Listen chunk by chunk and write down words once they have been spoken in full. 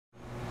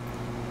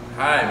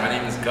Hi, my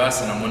name is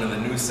Gus and I'm one of the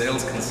new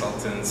sales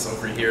consultants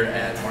over here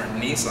at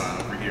Martin Nissan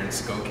over here in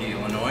Skokie,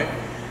 Illinois.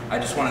 I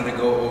just wanted to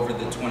go over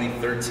the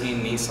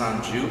 2013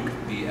 Nissan Juke,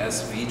 the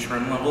SV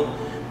trim level,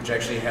 which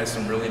actually has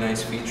some really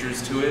nice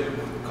features to it.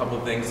 A couple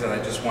of things that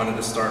I just wanted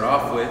to start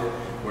off with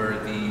were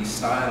the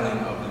styling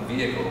of the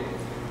vehicle.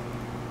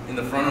 In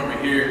the front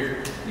over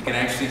here, you can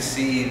actually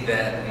see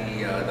that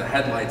the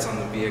headlights on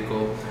the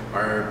vehicle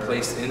are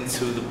placed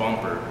into the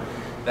bumper.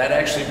 That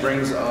actually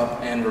brings up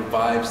and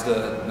revives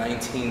the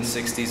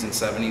 1960s and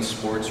 70s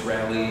sports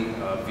rally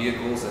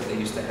vehicles that they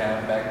used to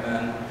have back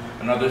then.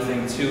 Another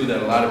thing too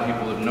that a lot of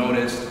people have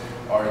noticed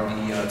are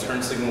the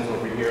turn signals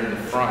over here in the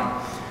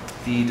front.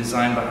 The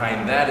design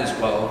behind that as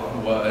well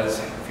was,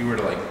 if you were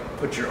to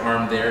put your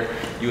arm there,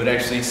 you would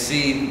actually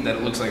see that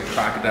it looks like a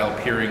crocodile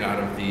peering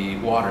out of the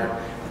water,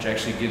 which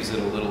actually gives it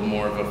a little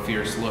more of a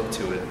fierce look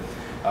to it.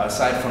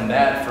 Aside from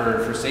that,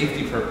 for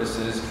safety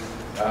purposes,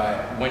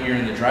 when you're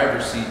in the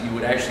driver's seat, you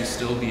would actually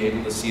still be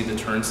able to see the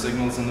turn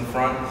signals in the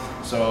front.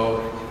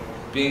 So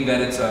being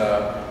that it's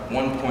a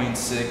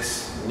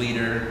 1.6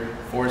 liter,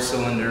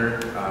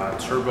 4-cylinder,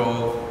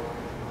 turbo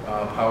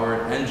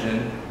powered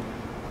engine,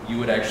 you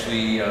would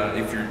actually,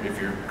 if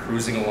you're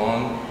cruising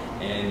along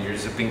and you're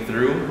zipping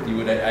through, you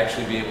would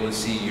actually be able to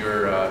see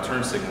your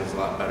turn signals a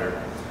lot better.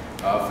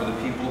 For the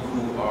people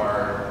who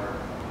are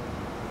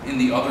in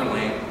the other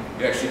lane,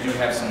 you actually do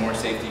have some more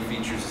safety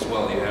features as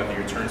well. You have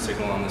your turn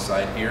signal on the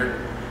side here,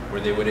 where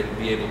they would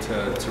be able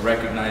to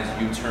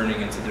recognize you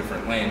turning into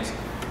different lanes.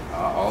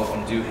 All of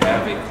them do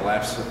have a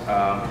collapse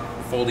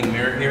folding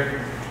mirror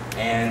here.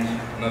 And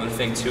another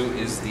thing too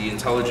is the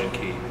intelligent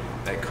key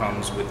that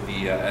comes with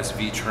the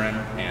SV trim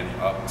and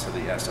up to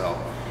the SL,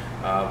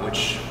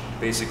 which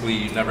basically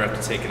you never have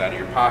to take it out of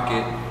your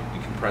pocket.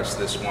 You can press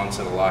this once,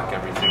 it'll lock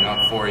everything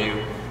up for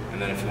you.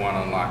 And then if you want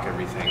to unlock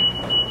everything,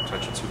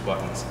 touch the two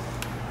buttons.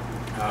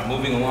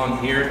 Moving along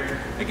here,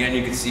 again,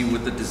 you can see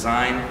with the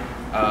design,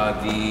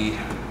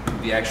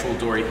 the actual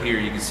door here,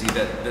 you can see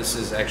that this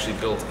is actually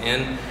built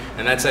in,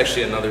 and that's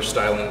actually another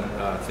styling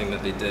thing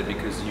that they did,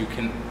 because you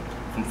can,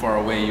 from far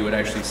away, you would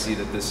actually see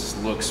that this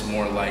looks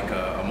more like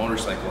a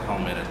motorcycle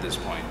helmet at this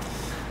point.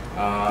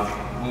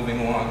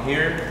 Moving along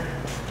here,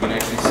 you can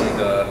actually see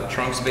the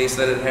trunk space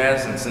that it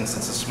has, and since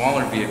it's a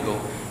smaller vehicle,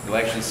 you'll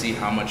actually see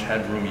how much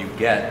headroom you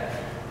get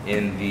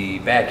in the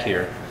back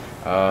here.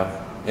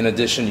 In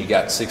addition, you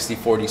got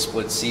 60-40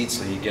 split seats,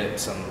 so you get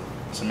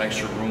some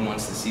extra room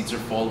once the seats are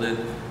folded,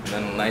 and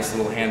then a nice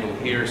little handle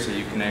here so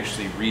you can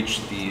actually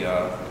reach the,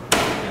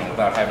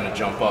 without having to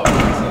jump up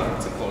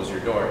to close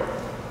your door.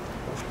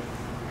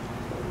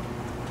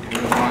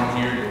 Moving along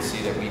here, you'll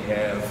see that we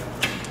have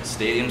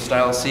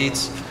stadium-style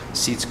seats.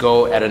 Seats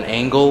go at an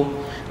angle.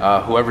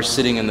 Whoever's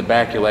sitting in the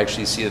back, you'll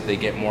actually see that they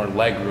get more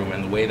leg room,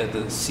 and the way that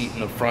the seat in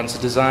the front's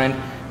designed,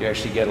 you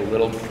actually get a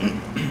little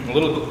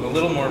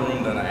more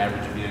room than an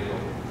average vehicle.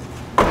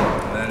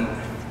 And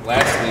then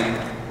lastly,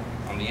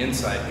 on the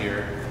inside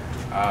here,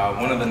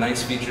 one of the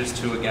nice features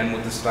too, again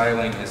with the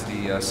styling, is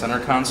the center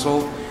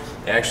console.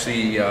 They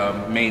actually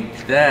made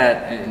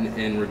that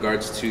in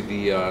regards to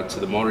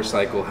the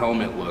motorcycle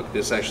helmet look.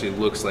 This actually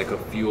looks like a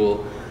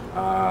fuel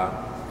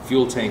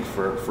tank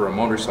for a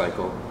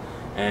motorcycle.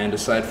 And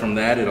aside from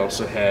that, it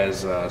also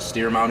has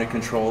steer-mounted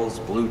controls,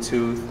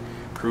 Bluetooth,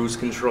 cruise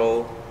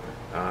control.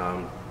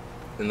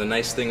 And the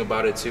nice thing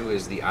about it too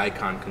is the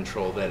icon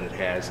control that it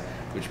has,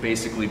 which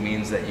basically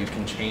means that you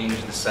can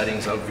change the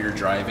settings of your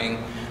driving.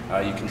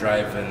 You can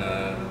drive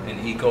in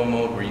eco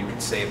mode where you can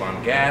save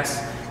on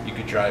gas. You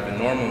could drive in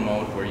normal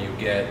mode where you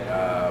get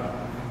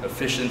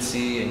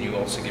efficiency and you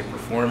also get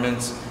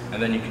performance.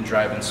 And then you can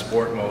drive in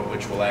sport mode,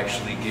 which will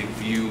actually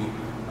give you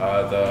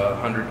the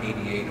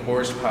 188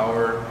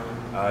 horsepower.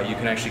 You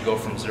can actually go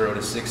from 0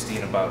 to 60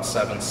 in about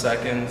 7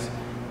 seconds.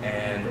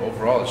 And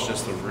overall, it's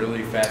just a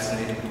really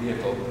fascinating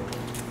vehicle.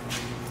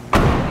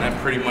 And that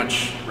pretty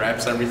much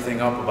wraps everything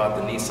up about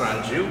the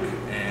Nissan Juke,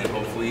 and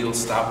hopefully you'll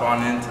stop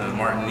on into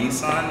Martin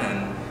Nissan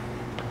and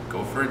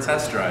go for a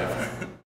test drive.